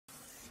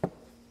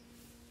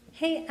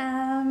Hey,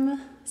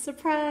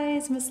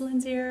 surprise, Miss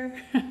Lynn's here.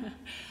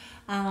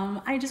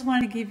 I just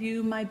wanted to give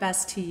you my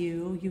best to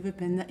you. You have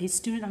been a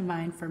student of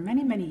mine for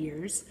many, many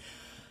years.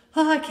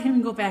 Oh, I can't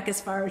even go back as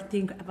far as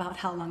think about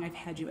how long I've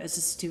had you as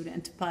a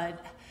student,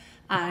 but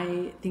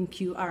I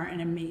think you are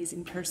an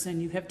amazing person.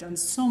 You have done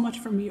so much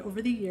for me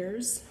over the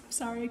years. I'm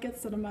sorry, I get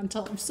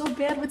sentimental. I'm so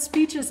bad with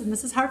speeches, and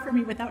this is hard for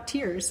me without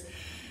tears.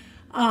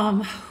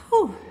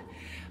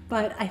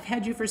 But I've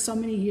had you for so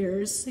many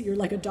years. You're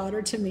like a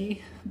daughter to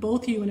me,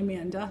 both you and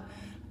Amanda.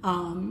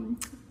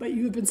 But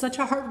you have been such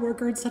a hard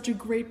worker and such a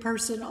great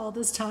person all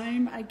this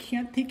time. I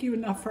can't thank you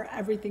enough for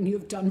everything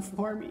you've done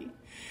for me.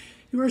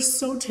 You are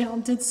so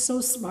talented, so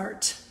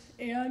smart,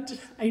 and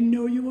I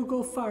know you will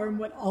go far in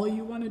what all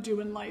you want to do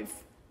in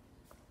life.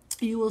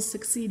 You will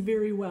succeed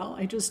very well.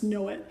 I just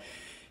know it.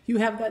 You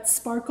have that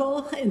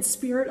sparkle and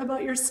spirit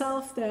about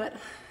yourself that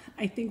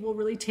I think will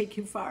really take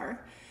you far.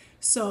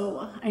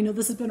 So I know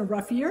this has been a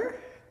rough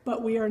year,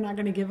 but we are not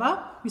going to give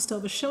up. We still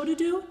have a show to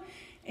do,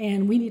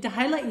 and we need to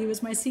highlight you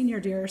as my senior,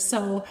 dear.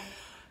 So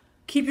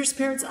keep your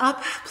spirits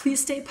up.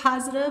 Please stay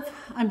positive.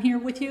 I'm here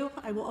with you.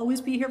 I will always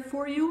be here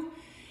for you.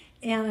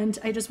 And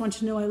I just want you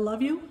to know I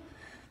love you.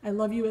 I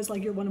love you as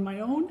like you're one of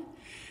my own.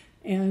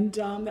 And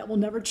that will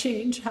never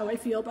change how I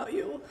feel about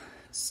you.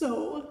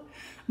 So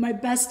my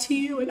best to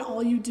you in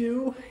all you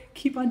do.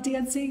 Keep on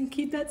dancing.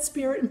 Keep that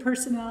spirit and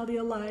personality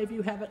alive.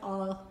 You have it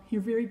all.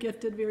 You're very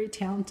gifted, very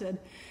talented.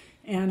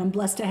 And I'm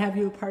blessed to have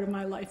you a part of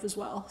my life as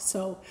well.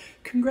 So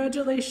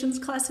congratulations,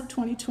 class of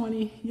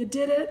 2020. You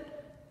did it.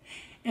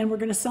 And we're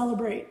going to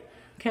celebrate.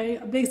 Okay?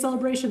 A big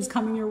celebration is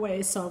coming your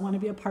way. So I want to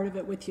be a part of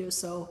it with you.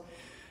 So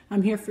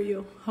I'm here for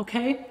you.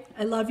 Okay?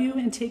 I love you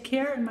and take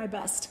care and my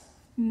best.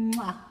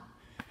 Mwah.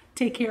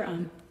 Take care,